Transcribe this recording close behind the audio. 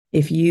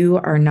If you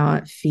are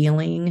not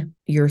feeling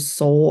your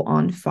soul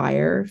on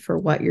fire for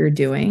what you're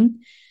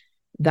doing,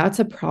 that's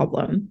a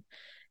problem.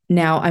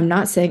 Now, I'm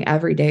not saying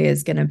every day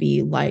is going to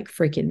be like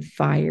freaking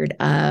fired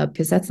up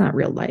because that's not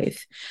real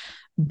life.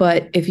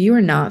 But if you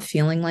are not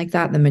feeling like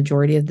that the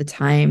majority of the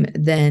time,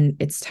 then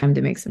it's time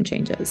to make some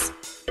changes.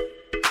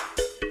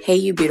 Hey,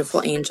 you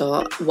beautiful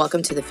angel.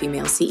 Welcome to the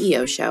Female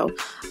CEO Show.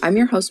 I'm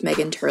your host,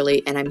 Megan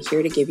Turley, and I'm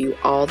here to give you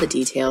all the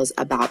details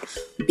about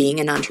being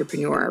an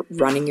entrepreneur,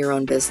 running your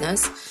own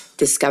business,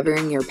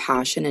 discovering your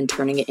passion and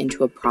turning it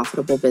into a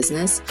profitable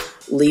business,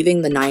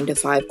 leaving the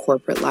 9-to-5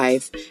 corporate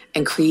life,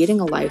 and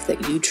creating a life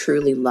that you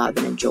truly love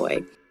and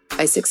enjoy.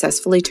 I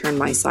successfully turned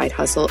my side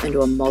hustle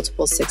into a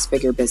multiple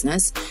six-figure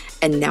business,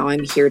 and now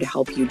I'm here to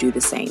help you do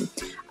the same.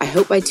 I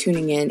hope by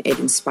tuning in, it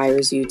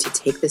inspires you to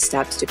take the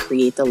steps to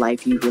create the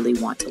life you really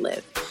want to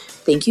live.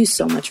 Thank you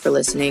so much for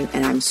listening,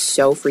 and I'm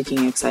so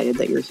freaking excited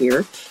that you're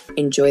here.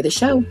 Enjoy the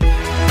show.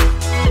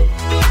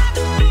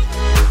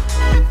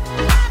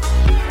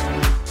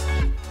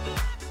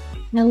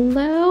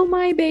 Hello,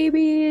 my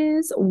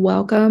babies.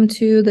 Welcome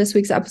to this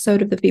week's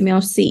episode of the Female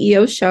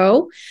CEO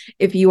Show.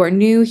 If you are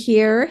new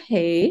here,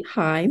 hey,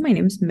 hi, my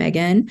name is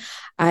Megan.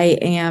 I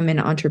am an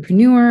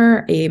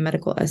entrepreneur, a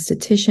medical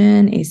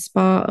esthetician, a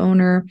spa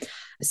owner,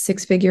 a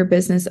six-figure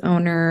business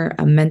owner,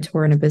 a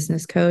mentor, and a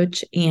business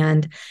coach.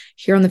 And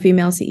here on the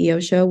Female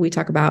CEO Show, we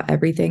talk about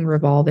everything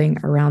revolving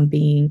around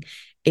being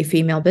a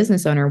female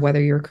business owner.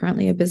 Whether you're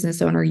currently a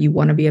business owner, you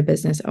want to be a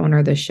business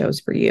owner, this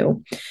show's for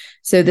you.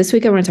 So this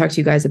week, I want to talk to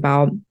you guys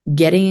about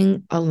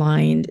getting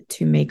aligned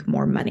to make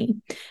more money.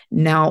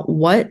 Now,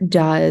 what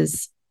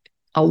does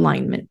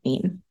alignment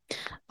mean?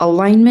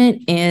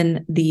 Alignment,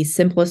 in the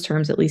simplest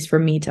terms, at least for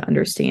me to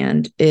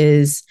understand,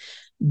 is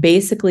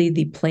basically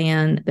the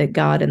plan that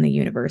God and the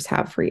universe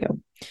have for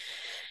you.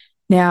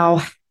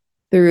 Now,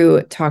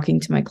 through talking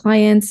to my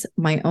clients,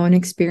 my own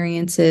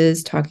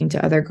experiences, talking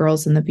to other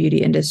girls in the beauty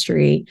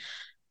industry,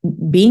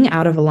 being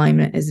out of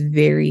alignment is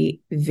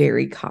very,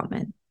 very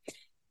common.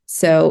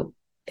 So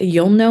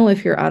you'll know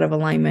if you're out of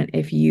alignment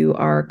if you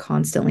are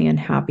constantly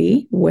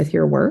unhappy with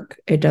your work.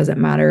 It doesn't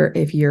matter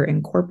if you're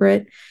in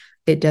corporate.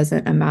 It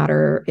doesn't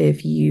matter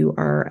if you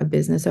are a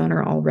business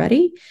owner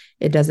already.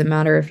 It doesn't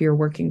matter if you're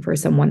working for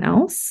someone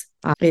else.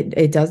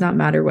 It does not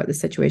matter what the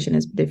situation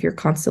is. But if you're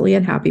constantly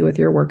unhappy with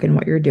your work and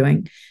what you're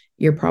doing,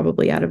 you're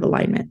probably out of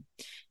alignment.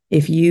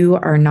 If you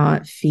are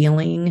not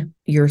feeling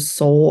your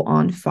soul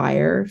on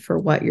fire for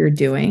what you're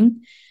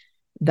doing,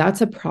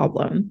 that's a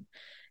problem.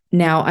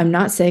 Now, I'm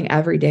not saying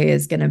every day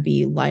is going to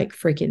be like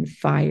freaking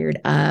fired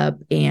up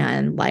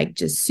and like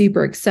just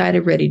super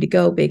excited, ready to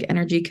go, big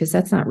energy, because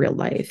that's not real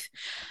life.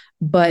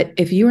 But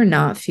if you are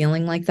not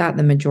feeling like that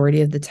the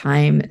majority of the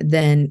time,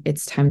 then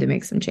it's time to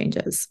make some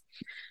changes.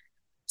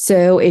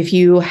 So if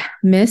you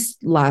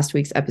missed last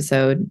week's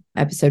episode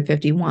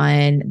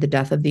 51, The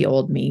Death of the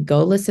Old Me,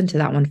 go listen to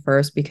that one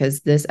first,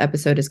 because this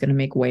episode is going to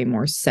make way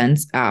more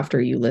sense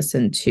after you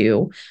listen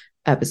to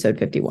episode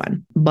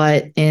 51.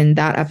 But in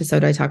that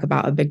episode, I talk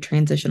about a big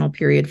transitional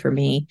period for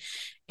me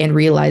and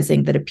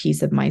realizing that a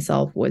piece of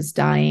myself was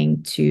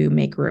dying to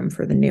make room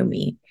for the new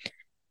me.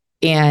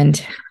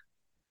 And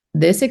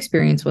this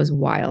experience was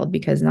wild,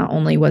 because not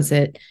only was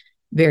it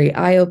very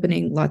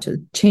eye-opening, lots of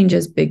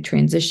changes, big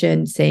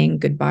transition, saying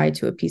goodbye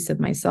to a piece of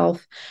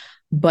myself,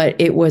 but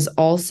it was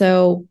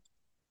also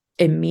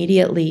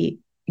immediately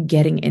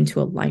getting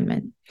into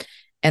alignment.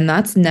 And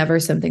that's never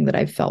something that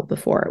I've felt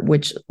before,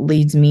 which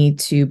leads me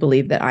to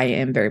believe that I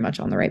am very much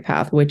on the right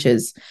path, which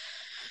is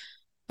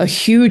a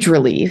huge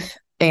relief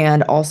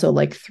and also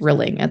like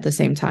thrilling at the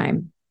same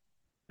time.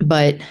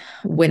 But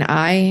when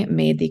I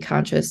made the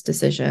conscious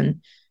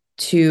decision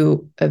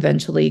to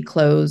eventually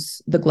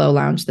close the Glow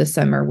Lounge this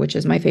summer, which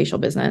is my facial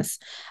business,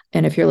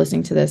 and if you're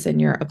listening to this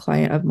and you're a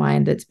client of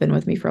mine that's been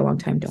with me for a long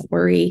time, don't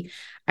worry.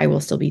 I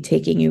will still be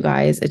taking you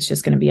guys. It's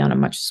just going to be on a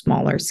much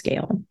smaller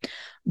scale.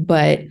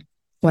 But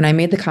when I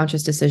made the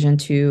conscious decision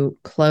to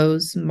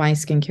close my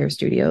skincare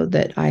studio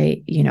that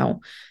I,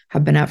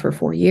 have been at for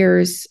 4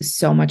 years,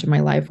 so much of my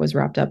life was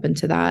wrapped up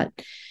into that.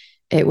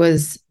 It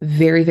was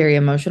very, very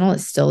emotional. It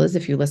still is.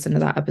 If you listen to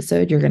that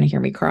episode, you're going to hear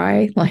me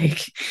cry,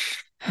 like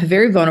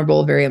very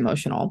vulnerable, very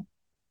emotional.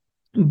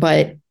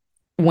 But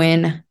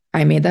when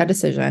I made that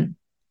decision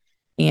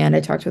and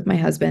I talked with my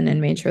husband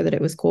and made sure that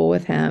it was cool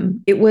with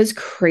him, it was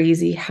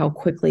crazy how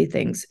quickly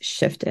things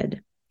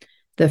shifted.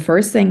 The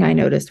first thing I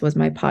noticed was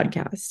my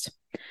podcast.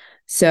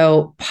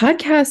 So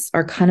podcasts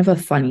are kind of a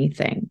funny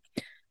thing.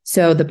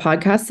 So the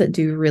podcasts that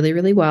do really,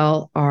 really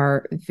well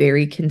are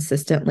very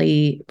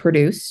consistently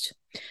produced,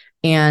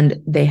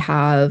 and they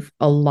have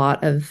a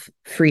lot of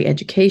free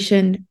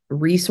education,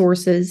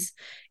 resources.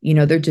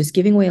 They're just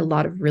giving away a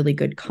lot of really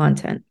good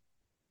content.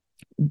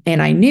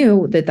 And I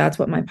knew that that's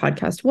what my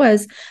podcast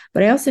was,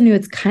 but I also knew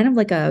it's kind of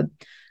like a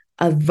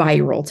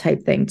viral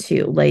type thing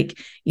too. Like,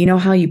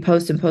 how you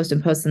post and post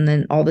and post, and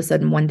then all of a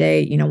sudden one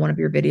day, one of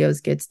your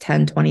videos gets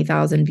 10,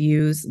 20,000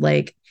 views.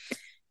 Like,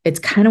 it's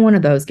kind of one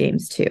of those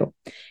games too.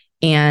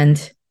 And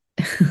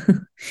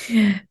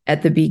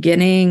at the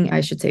beginning,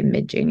 I should say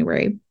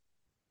mid-January,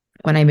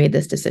 when I made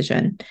this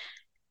decision,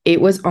 it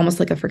was almost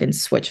like a freaking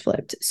switch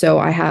flipped. So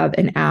I have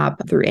an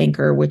app through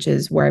Anchor, which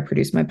is where I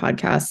produce my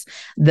podcasts,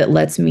 that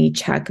lets me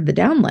check the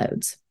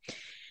downloads.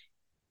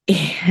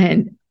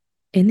 And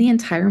in the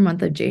entire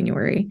month of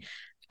January,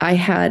 I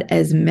had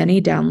as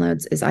many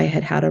downloads as I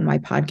had had on my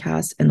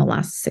podcast in the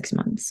last 6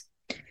 months.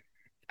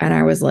 And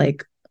I was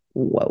like,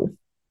 whoa.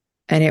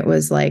 And it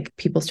was like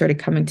people started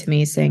coming to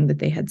me saying that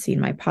they had seen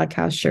my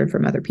podcast shared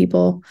from other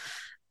people.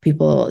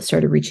 People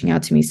started reaching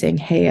out to me saying,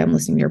 hey, I'm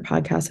listening to your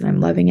podcast and I'm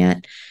loving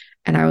it.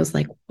 And I was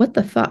like, what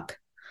the fuck?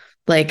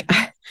 Like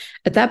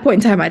at that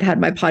point in time, I'd had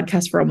my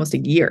podcast for almost a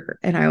year.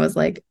 And I was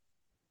like,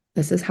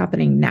 this is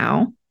happening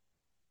now.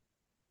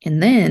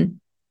 And then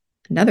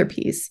another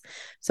piece.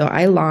 So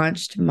I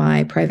launched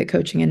my private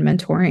coaching and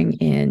mentoring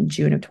in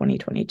June of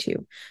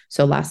 2022.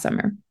 So last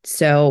summer.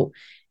 So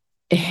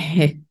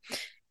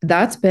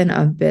that's been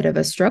a bit of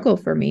a struggle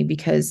for me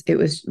because it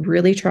was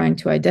really trying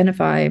to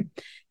identify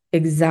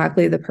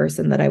exactly the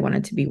person that I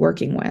wanted to be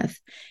working with.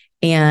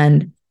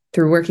 And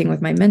through working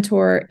with my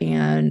mentor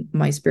and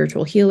my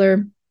spiritual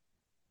healer,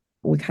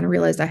 we kind of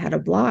realized I had a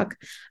block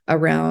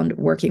around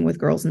working with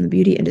girls in the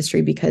beauty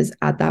industry because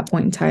at that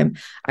point in time,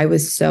 I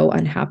was so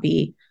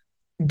unhappy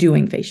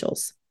doing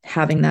facials,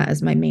 having that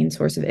as my main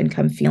source of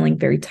income, feeling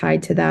very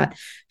tied to that,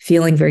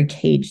 feeling very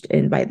caged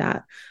in by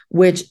that,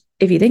 which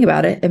if you think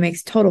about it, it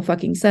makes total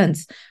fucking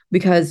sense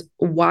because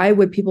why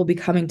would people be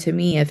coming to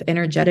me if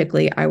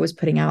energetically I was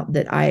putting out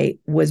that I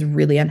was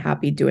really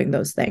unhappy doing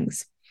those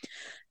things?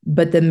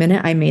 But the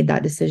minute I made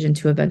that decision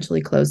to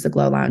eventually close the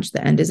Glow Lounge,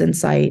 the end is in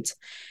sight.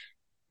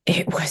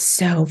 It was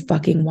so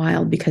fucking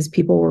wild because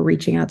people were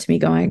reaching out to me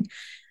going,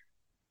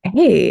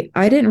 hey,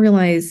 I didn't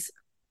realize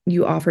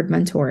you offered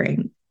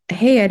mentoring.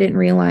 Hey, I didn't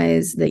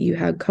realize that you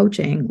had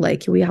coaching.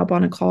 Like, can we hop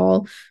on a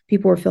call?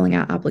 People were filling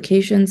out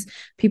applications.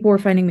 People were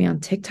finding me on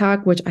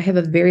TikTok, which I have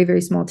a very, very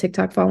small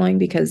TikTok following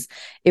because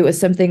it was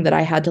something that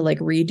I had to like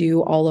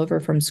redo all over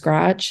from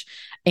scratch.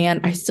 And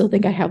I still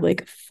think I have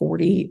like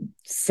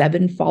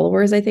 47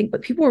 followers, I think,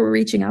 but people were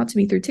reaching out to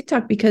me through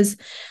TikTok because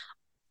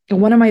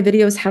one of my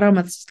videos had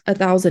almost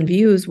 1,000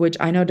 views, which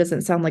I know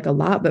doesn't sound like a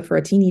lot, but for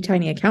a teeny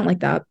tiny account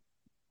like that,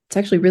 it's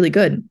actually really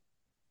good.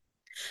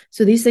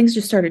 So these things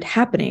just started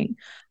happening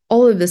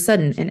all of a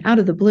sudden and out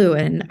of the blue.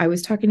 And I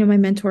was talking to my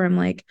mentor. I'm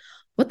like,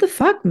 what the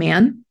fuck,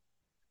 man?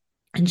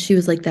 And she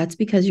was like, that's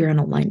because you're in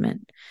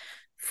alignment.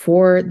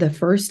 For the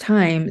first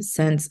time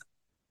since,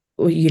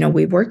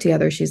 we've worked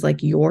together, she's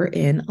like, you're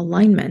in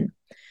alignment.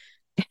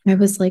 And I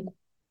was like,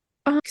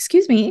 oh,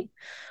 excuse me.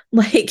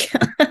 Like,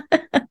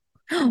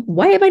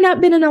 why have I not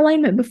been in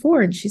alignment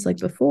before? And she's like,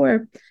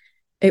 before,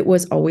 it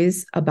was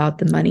always about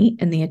the money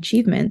and the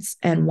achievements.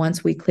 And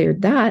once we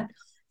cleared that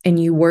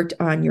and you worked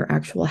on your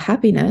actual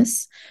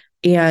happiness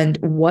and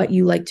what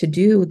you like to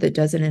do that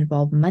doesn't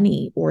involve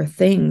money or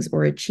things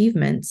or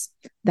achievements,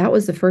 that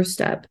was the first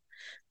step.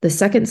 The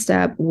second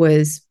step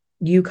was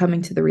you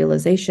coming to the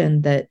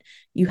realization that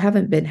you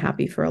haven't been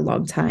happy for a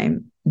long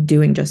time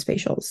doing just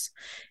facials.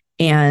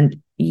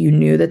 And you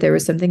knew that there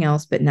was something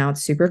else, but now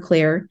it's super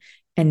clear.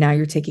 And now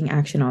you're taking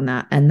action on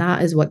that. And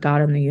that is what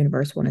God and the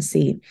universe want to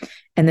see.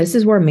 And this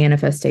is where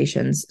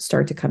manifestations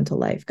start to come to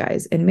life,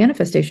 guys. And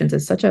manifestations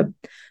is such a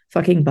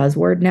fucking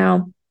buzzword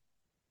now.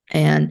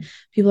 And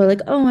people are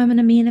like, oh, I'm going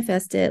to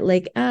manifest it.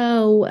 Like,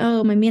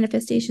 oh, my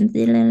manifestations.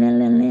 Blah, blah,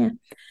 blah, blah.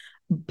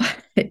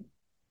 But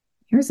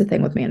here's the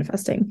thing with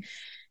manifesting.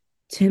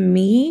 To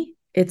me,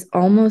 it's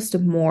almost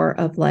more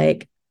of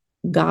like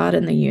God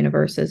and the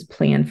universe's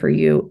plan for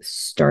you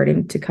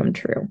starting to come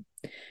true.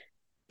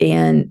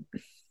 And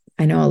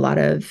I know a lot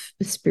of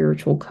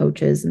spiritual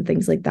coaches and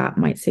things like that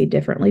might say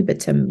differently, but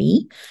to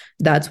me,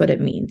 that's what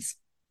it means.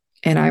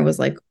 And I was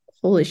like,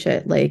 holy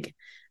shit, like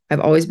I've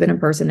always been a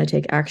person to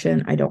take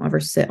action. I don't ever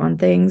sit on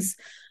things,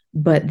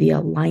 but the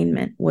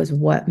alignment was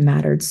what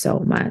mattered so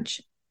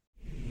much.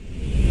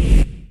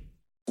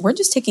 We're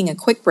just taking a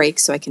quick break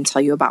so I can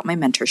tell you about my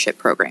mentorship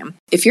program.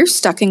 If you're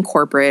stuck in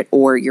corporate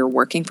or you're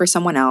working for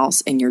someone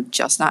else and you're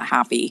just not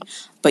happy,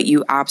 but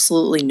you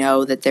absolutely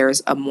know that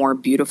there's a more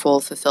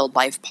beautiful, fulfilled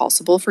life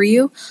possible for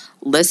you,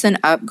 listen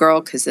up, girl,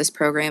 because this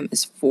program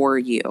is for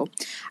you.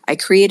 I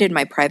created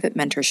my private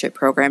mentorship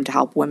program to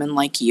help women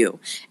like you.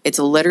 It's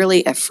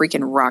literally a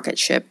freaking rocket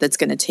ship that's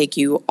going to take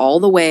you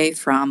all the way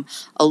from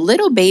a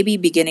little baby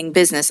beginning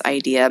business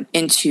idea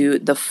into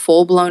the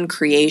full-blown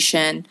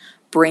creation,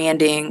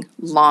 branding,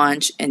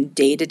 launch, and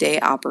day-to-day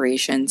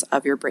operations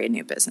of your brand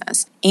new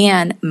business.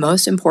 And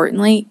most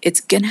importantly, it's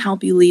going to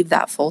help you leave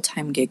that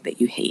full-time gig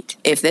that you hate.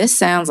 If this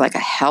sounds like a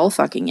hell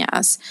fucking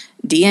yes,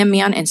 DM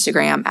me on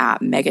Instagram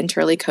at Megan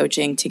Turley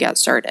Coaching to get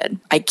started.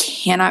 I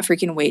cannot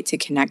freaking wait to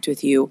connect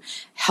with you,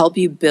 help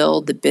you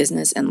build the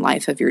business and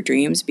life of your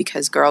dreams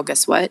because, girl,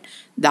 guess what?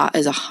 That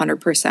is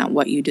 100%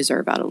 what you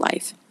deserve out of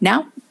life.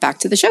 Now, back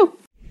to the show.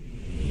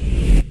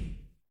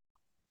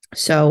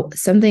 So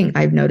something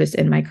I've noticed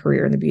in my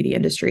career in the beauty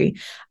industry,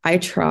 I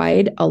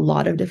tried a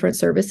lot of different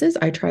services.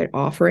 I tried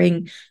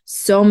offering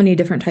so many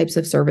different types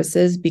of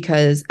services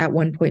because at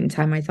one point in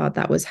time, I thought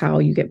that was how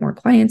you get more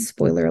clients.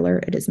 Spoiler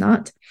alert, it is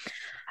not.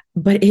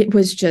 But it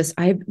was just,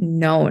 I've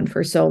known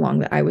for so long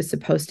that I was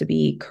supposed to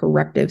be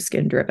corrective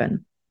skin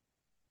driven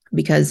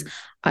because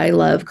I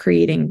love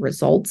creating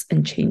results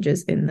and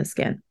changes in the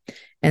skin.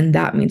 And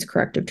that means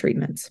corrective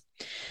treatments.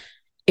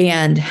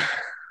 And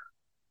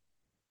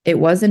it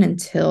wasn't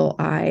until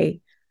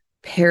I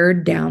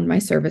pared down my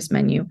service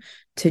menu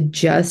to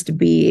just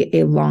be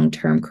a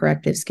long-term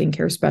corrective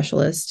skincare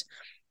specialist.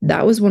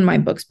 That was when my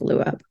books blew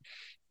up.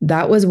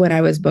 That was when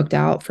I was booked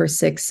out for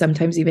 6,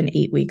 sometimes even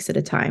 8 weeks at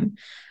a time.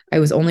 I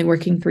was only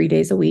working 3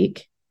 days a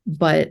week.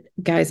 But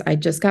guys, I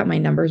just got my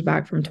numbers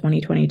back from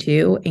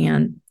 2022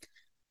 and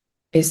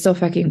it still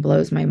fucking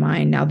blows my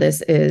mind. Now,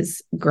 this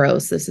is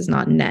gross. This is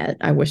not net.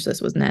 I wish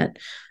this was net.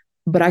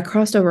 But I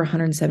crossed over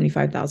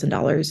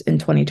 $175,000 in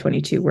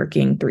 2022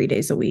 working 3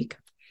 days a week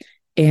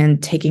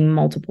and taking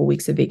multiple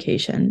weeks of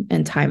vacation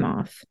and time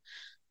off,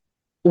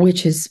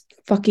 which is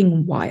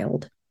fucking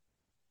wild.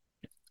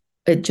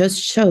 It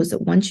just shows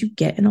that once you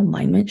get in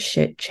alignment,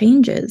 shit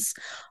changes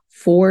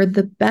for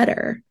the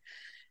better.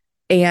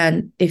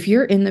 And if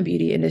you're in the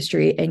beauty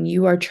industry and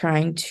you are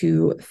trying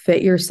to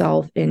fit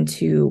yourself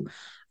into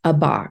a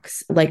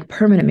box, like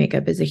permanent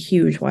makeup is a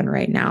huge one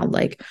right now.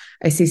 Like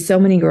I see so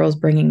many girls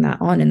bringing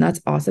that on, and that's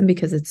awesome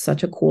because it's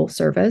such a cool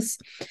service.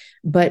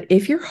 But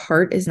if your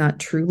heart is not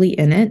truly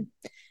in it,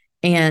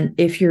 and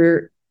if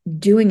you're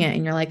doing it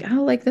and you're like,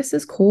 oh, like this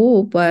is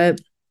cool, but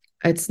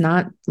it's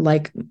not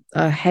like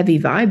a heavy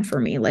vibe for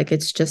me, like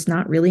it's just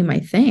not really my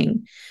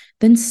thing,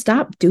 then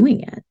stop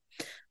doing it.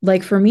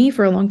 Like for me,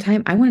 for a long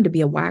time, I wanted to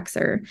be a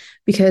waxer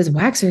because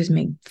waxers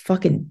make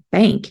fucking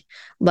bank.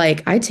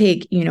 Like I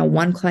take,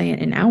 one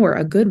client an hour.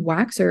 A good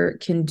waxer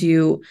can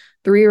do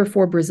 3 or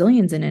 4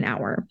 Brazilians in an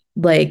hour.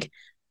 Like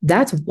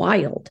that's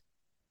wild.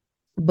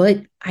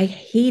 But I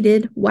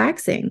hated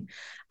waxing.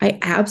 I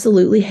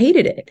absolutely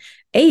hated it.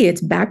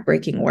 It's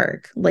backbreaking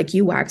work. Like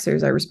you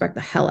waxers, I respect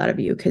the hell out of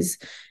you because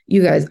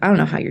you guys, I don't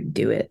know how you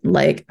do it.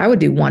 Like I would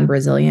do 1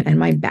 Brazilian and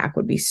my back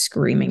would be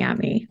screaming at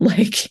me.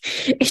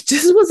 Like it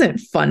just wasn't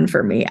fun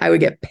for me. I would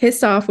get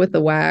pissed off with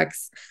the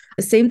wax.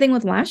 The same thing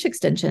with lash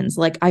extensions.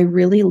 Like I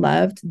really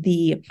loved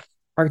the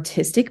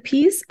artistic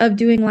piece of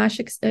doing lash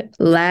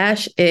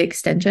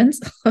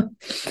extensions.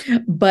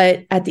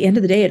 But at the end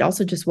of the day, it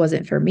also just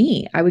wasn't for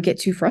me. I would get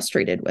too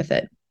frustrated with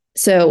it.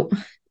 So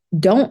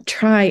don't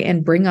try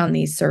and bring on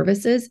these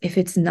services if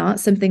it's not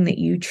something that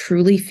you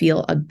truly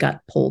feel a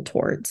gut pull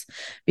towards,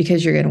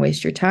 because you're going to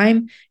waste your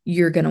time,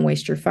 you're going to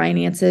waste your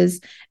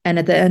finances. And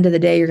at the end of the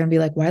day, you're going to be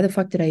like, why the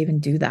fuck did I even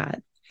do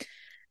that?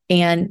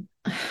 And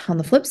on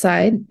the flip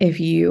side, if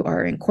you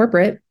are in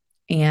corporate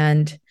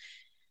and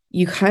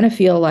you kind of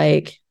feel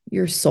like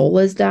your soul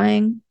is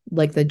dying,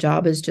 like the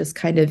job is just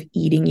kind of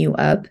eating you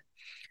up,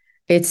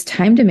 it's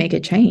time to make a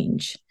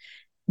change.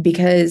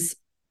 Because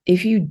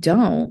if you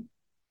don't,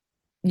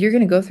 you're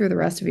going to go through the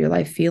rest of your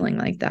life feeling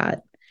like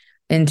that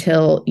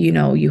until,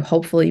 you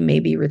hopefully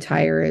maybe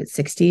retire at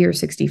 60 or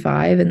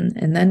 65.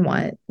 And then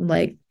what?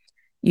 Like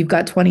you've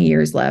got 20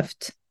 years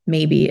left,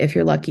 maybe if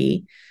you're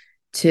lucky,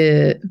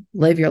 to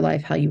live your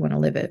life how you want to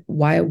live it.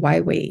 Why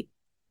wait?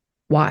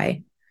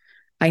 Why?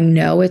 I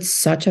know it's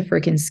such a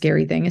freaking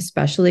scary thing,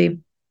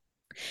 especially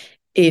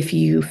if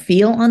you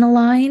feel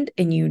unaligned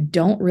and you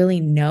don't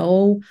really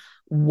know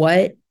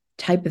what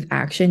type of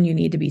action you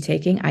need to be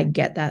taking. I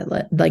get that.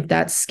 Like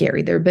that's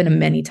scary. There have been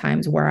many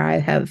times where I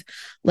have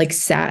like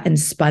sat and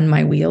spun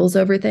my wheels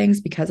over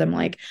things because I'm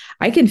like,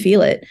 I can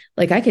feel it.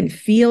 Like I can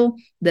feel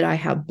that I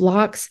have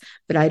blocks,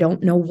 but I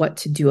don't know what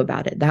to do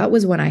about it. That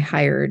was when I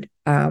hired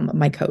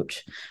my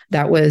coach.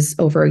 That was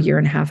over 1.5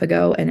 years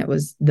ago. And it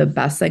was the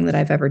best thing that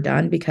I've ever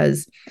done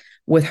because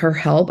with her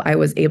help, I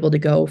was able to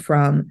go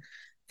from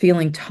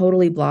feeling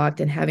totally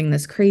blocked and having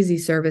this crazy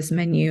service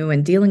menu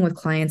and dealing with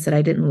clients that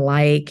I didn't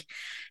like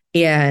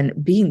and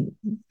being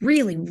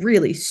really,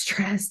 really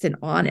stressed and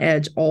on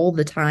edge all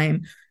the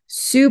time,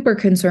 super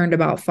concerned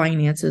about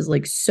finances,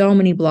 like so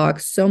many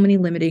blocks, so many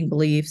limiting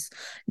beliefs,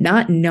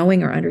 not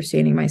knowing or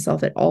understanding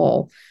myself at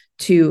all,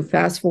 to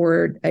fast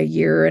forward 1.5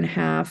 years,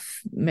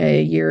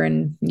 a year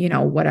and,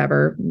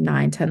 whatever,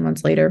 9-10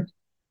 months later,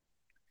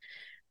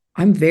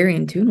 I'm very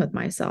in tune with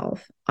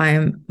myself.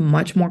 I'm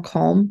much more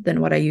calm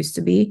than what I used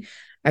to be.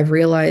 I've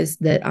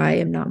realized that I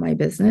am not my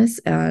business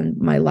and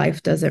my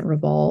life doesn't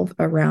revolve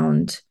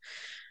around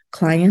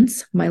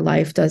clients. My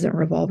life doesn't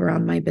revolve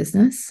around my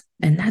business.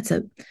 And it's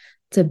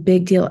a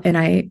big deal. And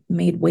I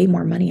made way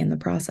more money in the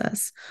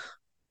process.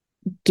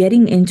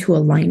 Getting into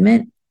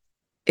alignment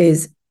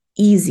is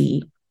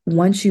easy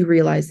once you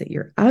realize that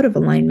you're out of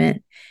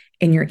alignment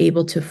and you're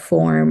able to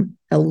form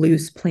a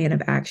loose plan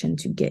of action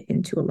to get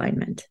into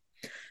alignment.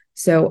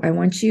 So I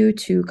want you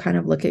to kind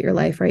of look at your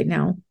life right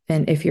now.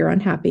 And if you're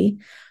unhappy,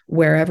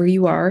 wherever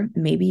you are,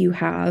 maybe you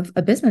have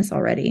a business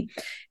already,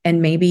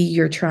 and maybe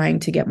you're trying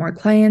to get more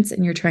clients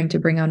and you're trying to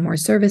bring on more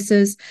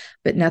services,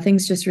 but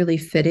nothing's just really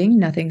fitting.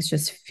 Nothing's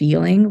just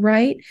feeling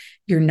right.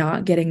 You're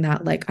not getting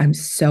that, like, I'm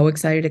so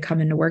excited to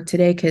come into work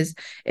today because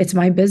it's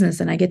my business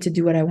and I get to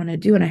do what I want to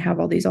do. And I have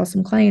all these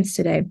awesome clients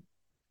today.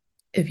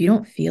 If you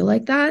don't feel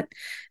like that,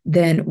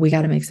 then we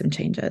got to make some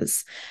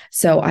changes.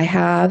 So I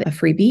have a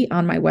freebie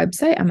on my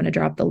website. I'm going to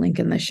drop the link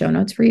in the show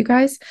notes for you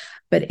guys,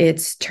 but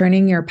it's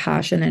turning your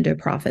passion into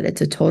profit.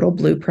 It's a total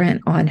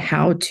blueprint on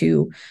how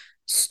to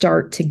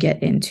start to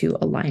get into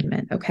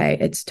alignment. Okay.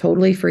 It's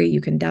totally free. You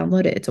can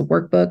download it. It's a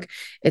workbook.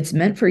 It's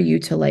meant for you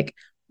to like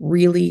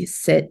really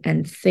sit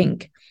and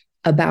think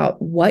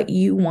about what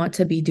you want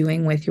to be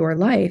doing with your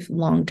life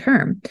long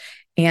term.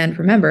 And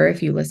remember,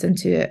 if you listen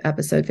to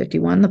episode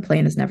 51, the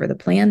plan is never the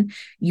plan.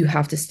 You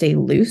have to stay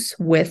loose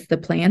with the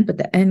plan, but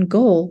the end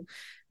goal,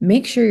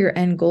 make sure your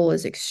end goal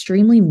is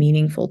extremely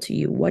meaningful to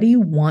you. What do you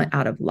want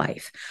out of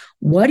life?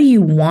 What do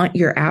you want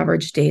your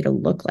average day to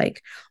look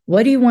like?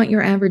 What do you want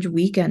your average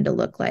weekend to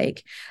look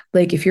like?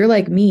 Like if you're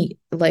like me,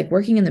 like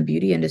working in the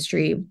beauty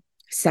industry,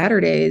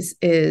 Saturdays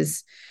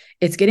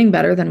it's getting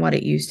better than what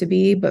it used to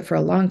be. But for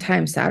a long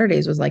time,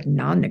 Saturdays was like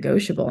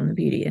non-negotiable in the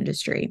beauty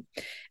industry.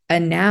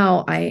 And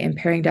now I am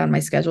paring down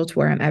my schedule to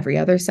where I'm every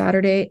other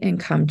Saturday. And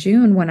come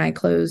June, when I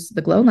close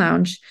the Glow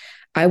Lounge,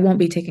 I won't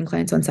be taking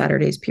clients on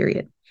Saturdays,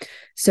 period.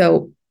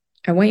 So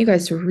I want you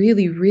guys to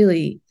really,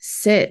 really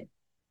sit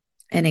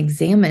and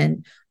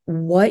examine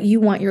what you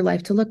want your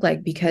life to look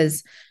like,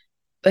 because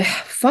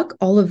fuck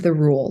all of the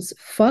rules.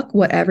 Fuck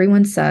what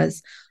everyone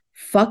says.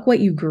 Fuck what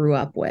you grew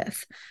up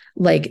with.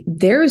 Like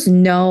there's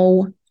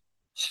no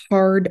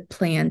hard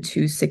plan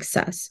to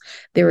success.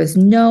 There is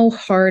no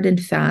hard and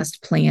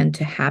fast plan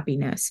to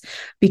happiness,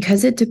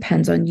 because it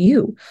depends on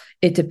you.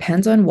 It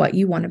depends on what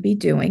you want to be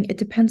doing. It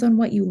depends on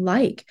what you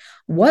like.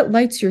 What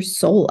lights your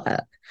soul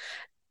up?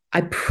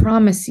 I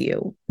promise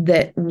you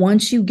that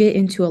once you get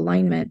into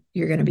alignment,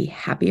 you're going to be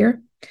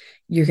happier.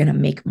 You're going to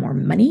make more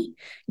money.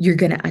 You're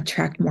going to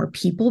attract more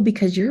people,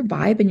 because your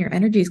vibe and your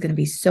energy is going to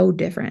be so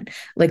different.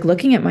 Like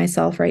looking at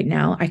myself right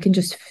now, I can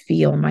just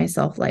feel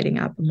myself lighting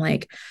up. I'm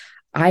like,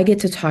 I get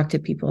to talk to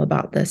people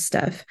about this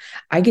stuff.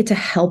 I get to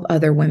help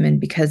other women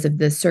because of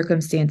the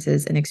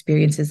circumstances and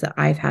experiences that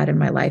I've had in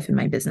my life and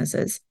my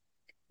businesses.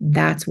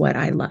 That's what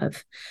I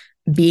love.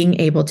 Being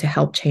able to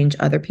help change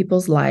other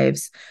people's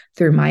lives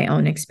through my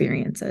own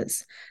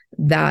experiences.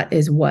 That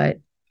is what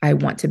I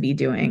want to be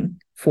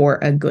doing for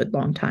a good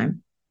long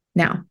time.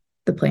 Now,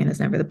 the plan is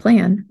never the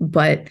plan,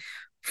 but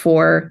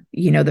for,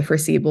 the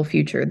foreseeable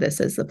future, this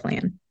is the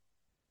plan.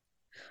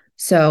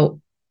 So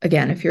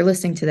again, if you're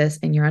listening to this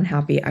and you're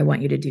unhappy, I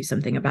want you to do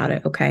something about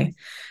it. Okay.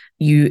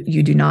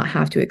 You do not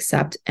have to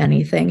accept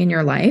anything in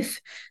your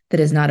life that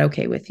is not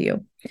okay with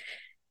you.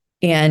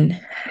 And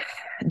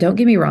don't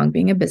get me wrong,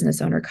 being a business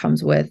owner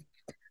comes with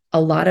a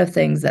lot of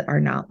things that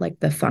are not like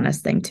the funnest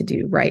thing to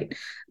do, right?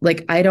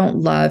 Like I don't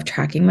love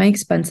tracking my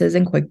expenses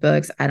in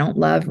QuickBooks. I don't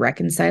love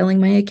reconciling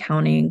my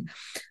accounting.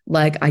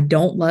 Like I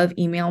don't love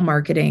email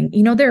marketing.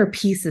 There are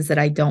pieces that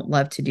I don't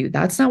love to do.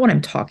 That's not what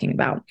I'm talking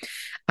about.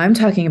 I'm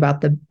talking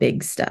about the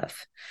big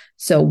stuff.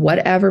 So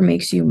whatever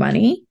makes you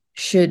money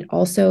should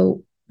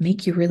also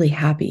make you really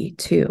happy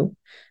too,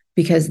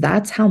 because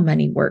that's how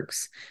money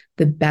works.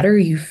 The better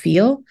you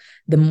feel,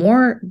 the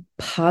more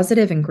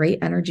positive and great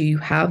energy you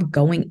have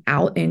going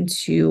out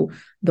into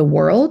the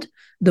world,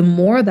 the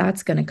more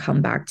that's going to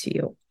come back to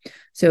you.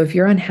 So if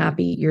you're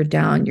unhappy, you're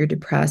down, you're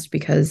depressed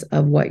because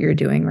of what you're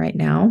doing right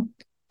now,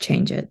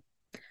 change it.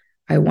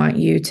 I want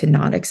you to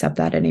not accept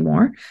that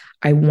anymore.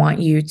 I want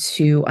you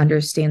to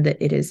understand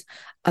that it is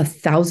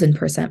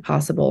 1,000%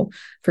 possible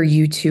for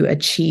you to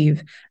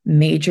achieve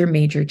major,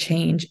 major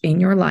change in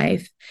your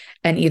life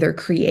and either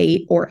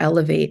create or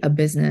elevate a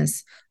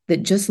business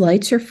that just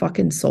lights your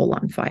fucking soul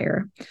on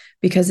fire.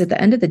 Because at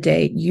the end of the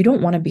day, you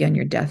don't want to be on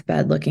your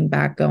deathbed looking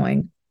back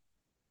going,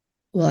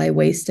 well, I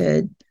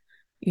wasted,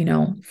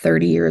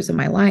 30 years of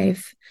my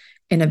life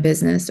in a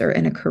business or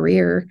in a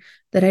career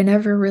that I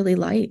never really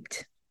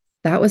liked.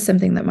 That was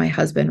something that my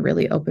husband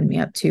really opened me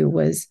up to,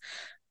 was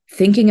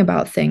thinking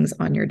about things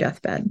on your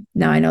deathbed.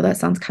 Now, I know that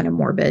sounds kind of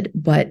morbid,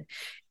 but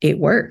it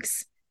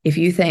works. If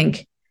you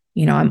think,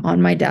 I'm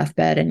on my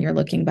deathbed and you're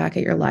looking back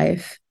at your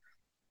life,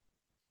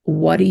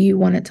 what do you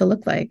want it to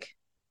look like?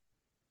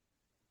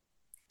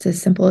 It's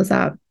as simple as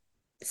that.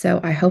 So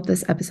I hope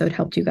this episode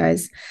helped you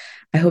guys.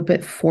 I hope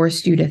it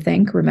forced you to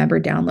think.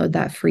 Remember, download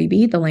that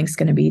freebie. The link's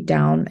going to be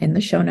down in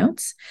the show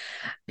notes.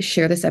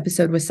 Share this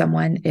episode with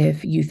someone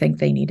if you think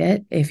they need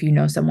it. If you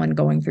know someone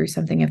going through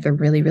something, if they're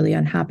really, really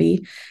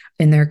unhappy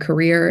in their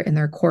career, in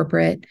their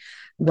corporate,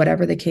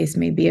 whatever the case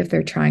may be, if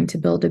they're trying to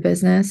build a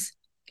business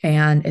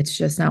and it's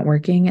just not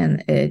working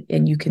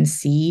and you can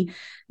see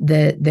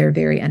that they're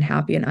very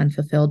unhappy and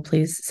unfulfilled,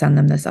 please send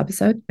them this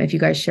episode. If you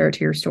guys share it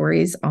to your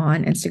stories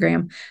on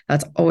Instagram,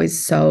 that's always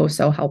so,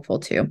 so helpful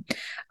too.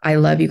 I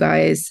love you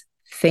guys.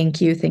 Thank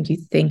you. Thank you.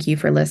 Thank you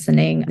for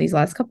listening. These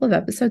last couple of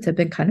episodes have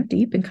been kind of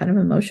deep and kind of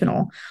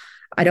emotional.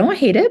 I don't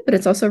hate it, but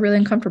it's also really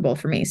uncomfortable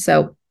for me.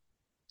 So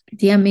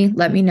DM me,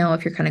 let me know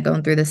if you're kind of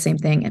going through the same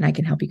thing and I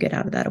can help you get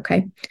out of that.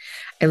 Okay.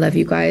 I love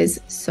you guys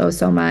so,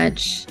 so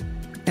much.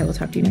 I will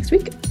talk to you next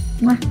week.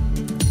 Mwah.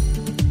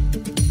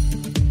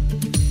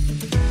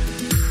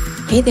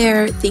 Hey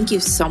there, thank you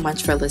so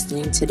much for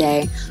listening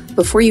today.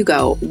 Before you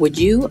go, would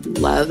you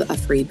love a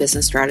free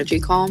business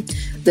strategy call?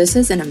 This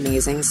is an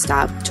amazing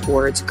step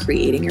towards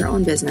creating your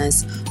own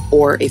business,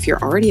 or if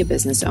you're already a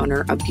business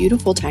owner, a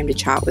beautiful time to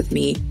chat with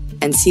me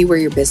and see where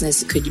your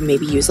business could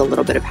maybe use a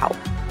little bit of help.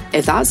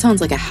 If that sounds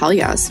like a hell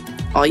yes,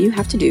 all you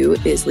have to do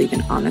is leave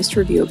an honest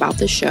review about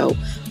the show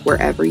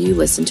wherever you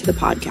listen to the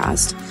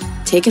podcast.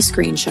 Take a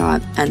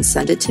screenshot and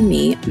send it to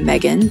me,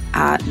 Megan,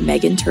 at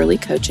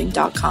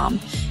meganturleycoaching.com.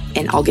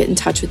 and I'll get in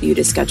touch with you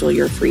to schedule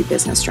your free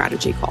business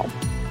strategy call.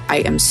 I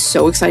am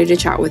so excited to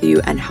chat with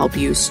you and help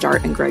you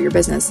start and grow your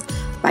business.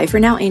 Bye for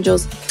now,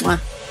 angels. Mwah.